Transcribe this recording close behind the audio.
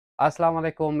अस्सलाम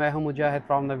वालेकुम, मैं हूं मुजाहिद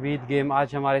फ्रॉम नवीद गेम।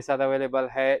 आज हमारे साथ अवेलेबल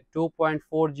है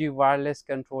 2.4G wireless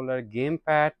controller game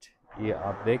pad. ये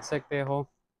आप देख सकते हो।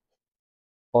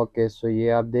 ओके, सो ये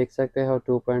आप देख सकते हो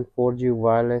 2.4G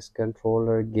wireless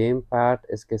controller game pad.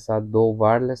 इसके साथ दो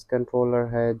वायरलेस कंट्रोलर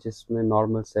है जिसमें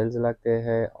नॉर्मल सेल्स लगते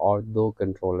हैं और दो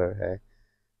कंट्रोलर है।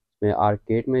 इसमें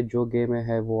आर्केड में जो गेम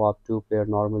है वो आप 2 प्लेयर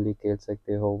नॉर्मली खेल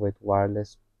सकते हो विद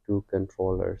वायरलेस 2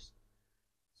 कंट्रोलर्स।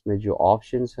 इसमें जो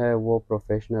ऑप्शंस है वो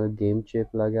प्रोफेशनल गेम चिप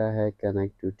लगा है,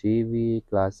 connect to TV,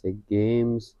 classic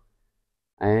games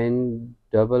and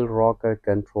double rocker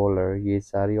controller, ये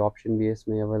सारी ऑप्शन भी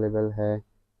इसमें अवेलेबल है।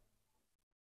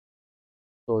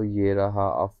 तो ये रहा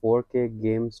अ 4K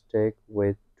game stick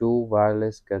with 2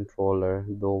 wireless controller.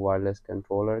 दो वायरलेस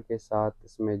कंट्रोलर के साथ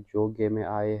इसमें जो गेमें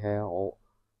आए हैं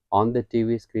ऑन द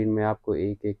टीवी स्क्रीन में आपको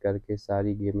एक एक करके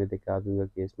सारी गेमें दिखा दूंगा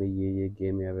कि इसमें ये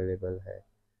गेमें अवेलेबल है।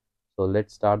 So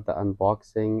let's start the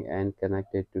unboxing and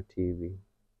connect it to TV.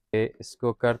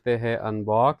 इसको करते हैं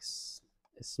अनबॉक्स।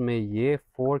 इसमें ये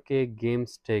 4K गेम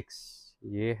स्टिक्स,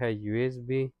 ये है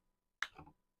USB,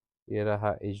 ये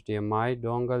रहा HDMI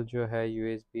डोंगल जो है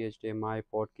USB HDMI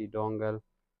पोर्ट की डोंगल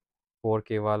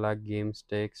 4K वाला गेम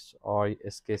स्टिक्स, और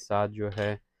इसके साथ जो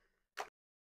है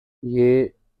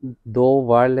ये दो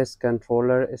वायरलेस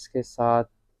कंट्रोलर। इसके साथ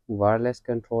वायरलेस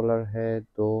कंट्रोलर है,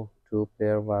 दो 2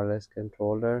 प्लेयर वायरलेस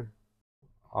कंट्रोलर।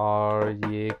 और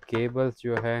ये केबल्स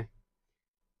जो है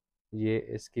ये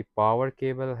इसकी पावर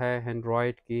केबल है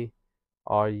एंड्रॉयड की,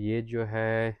 और ये जो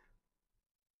है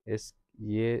इस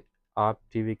ये आप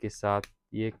टीवी के साथ,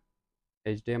 ये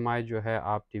HDMI जो है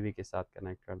आप टीवी के साथ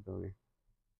कनेक्ट कर दोगे।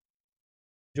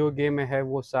 जो गेम है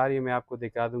वो सारी मैं आपको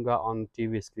दिखा दूंगा ऑन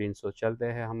टीवी स्क्रीन। सो चलते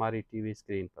हैं हमारी टीवी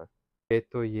स्क्रीन पर।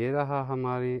 तो ये रहा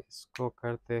हमारी, इसको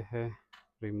करते हैं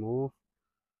रिमूव,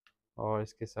 और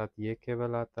इसके साथ ये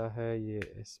केबल आता है, ये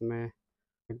इसमें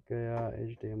गया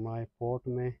HDMI पोर्ट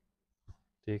में।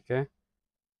 ठीक है,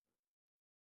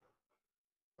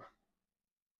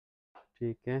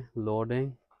 ठीक है,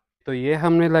 लोडिंग। तो ये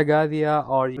हमने लगा दिया,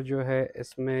 और जो है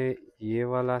इसमें ये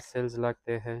वाला सेल्स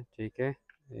लगते हैं। ठीक है,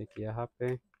 एक यहाँ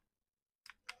पे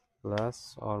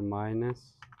प्लस और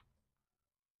माइनस।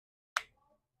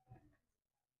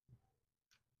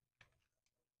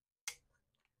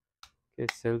 के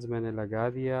सेल्स मैंने लगा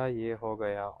दिया, ये हो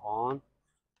गया ऑन।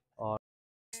 और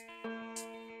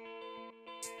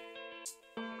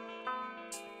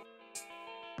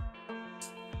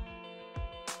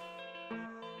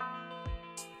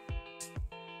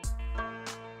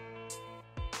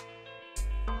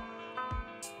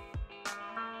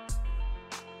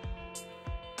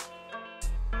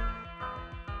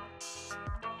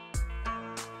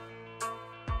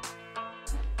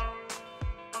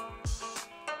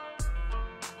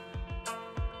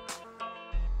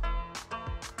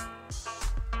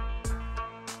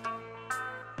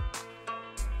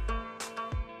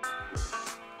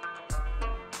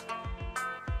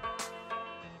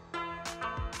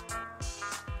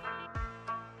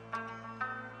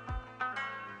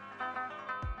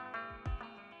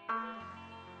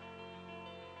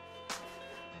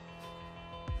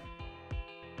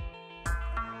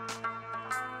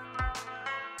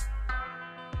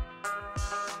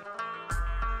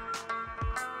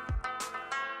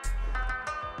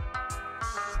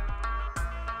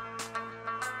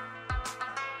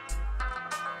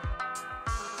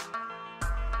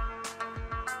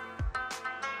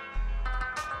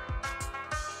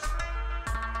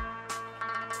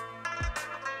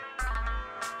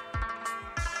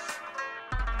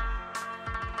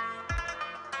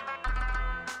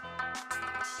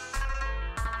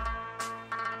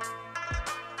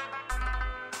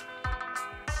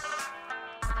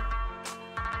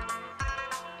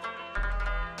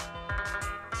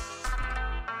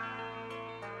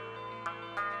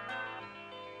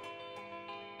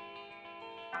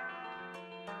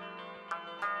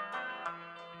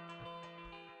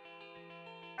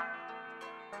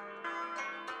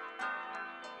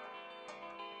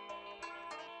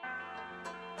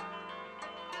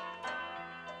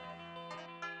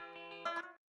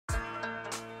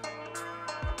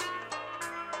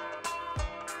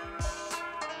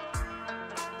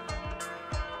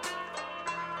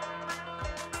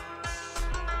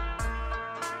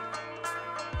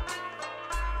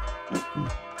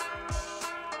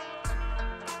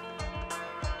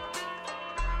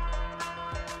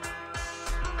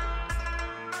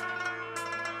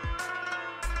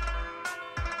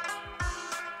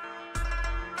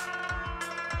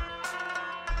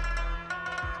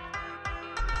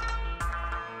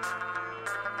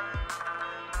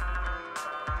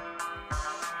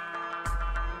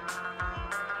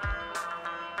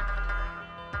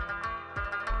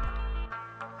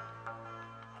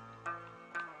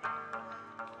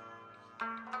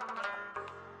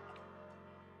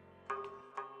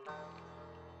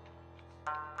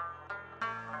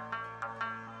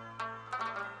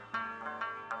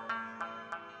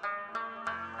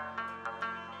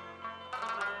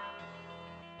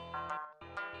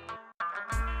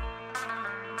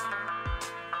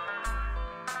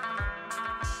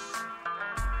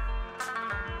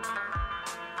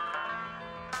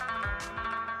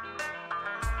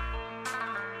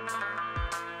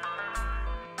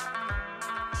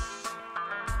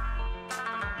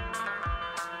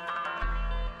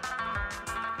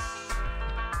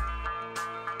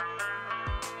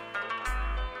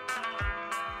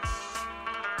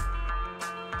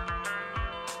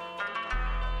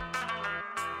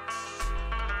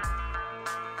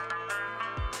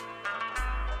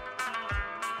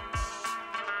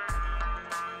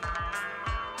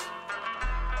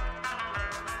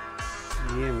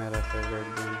ये मेरा फेवरेट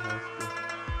गेम है इसमें।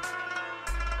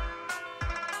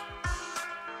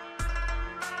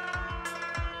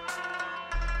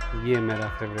 ये मेरा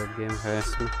फेवरेट गेम है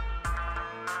इसमें।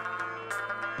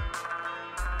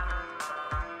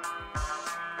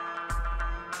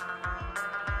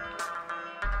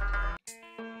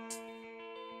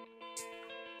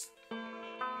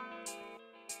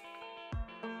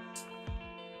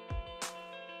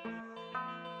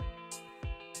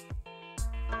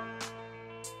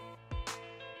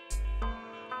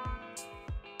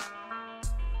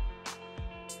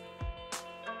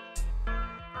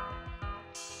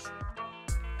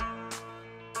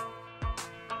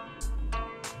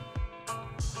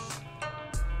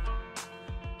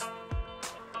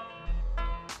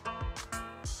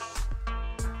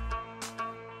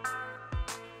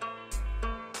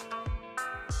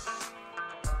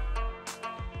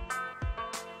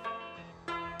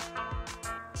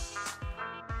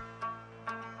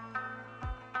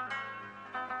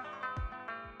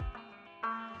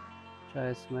 अच्छा,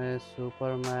 इसमें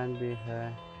सुपरमैन भी है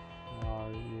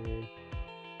और ये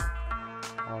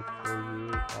और तो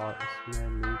ये, और इसमें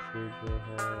नीचे जो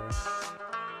है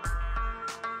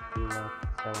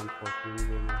 714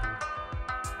 गेम है।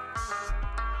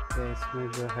 तो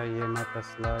इसमें जो है ये मेटल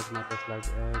स्लग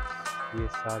एक्स, ये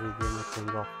सारी गेम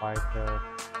किंग ऑफ फाइटर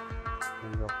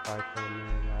में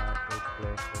मैं एक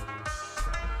प्ले करूँ।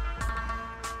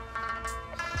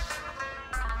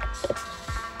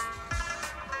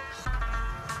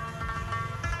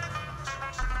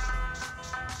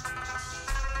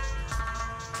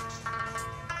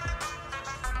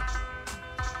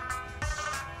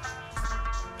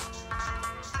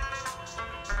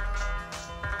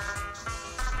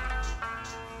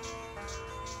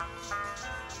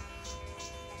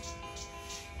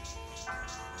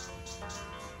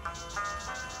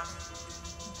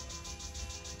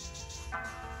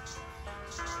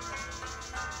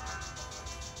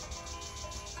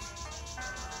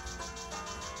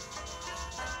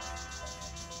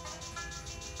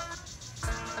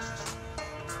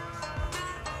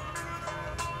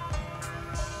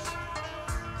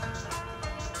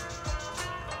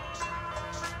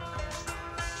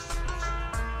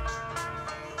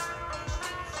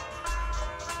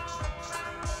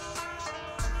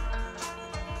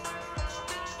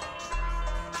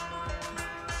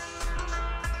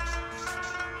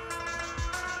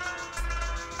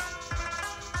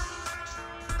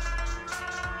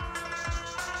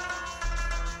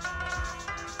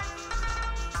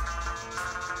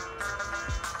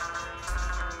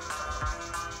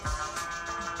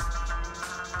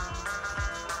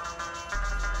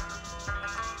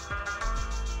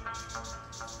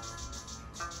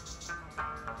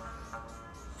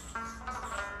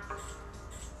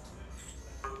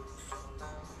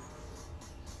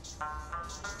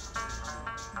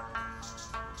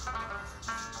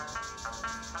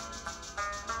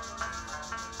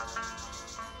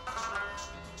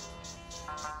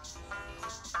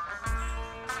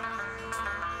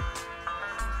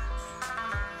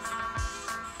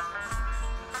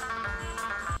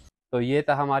 तो ये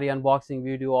था हमारी unboxing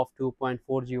video of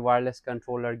 2.4G wireless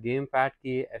controller game pad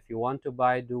की। If you want to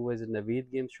bye do visit Naveed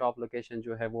games shop. Location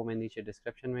जो है वो मैं नीचे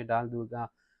डिस्क्रिप्शन में डाल दूंगा।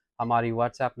 हमारी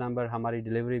व्हाट्सएप नंबर, हमारी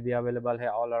डिलीवरी भी अवेलेबल है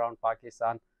all around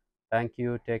Pakistan. Thank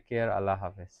you, take care, अल्लाह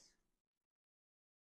हाफिज़।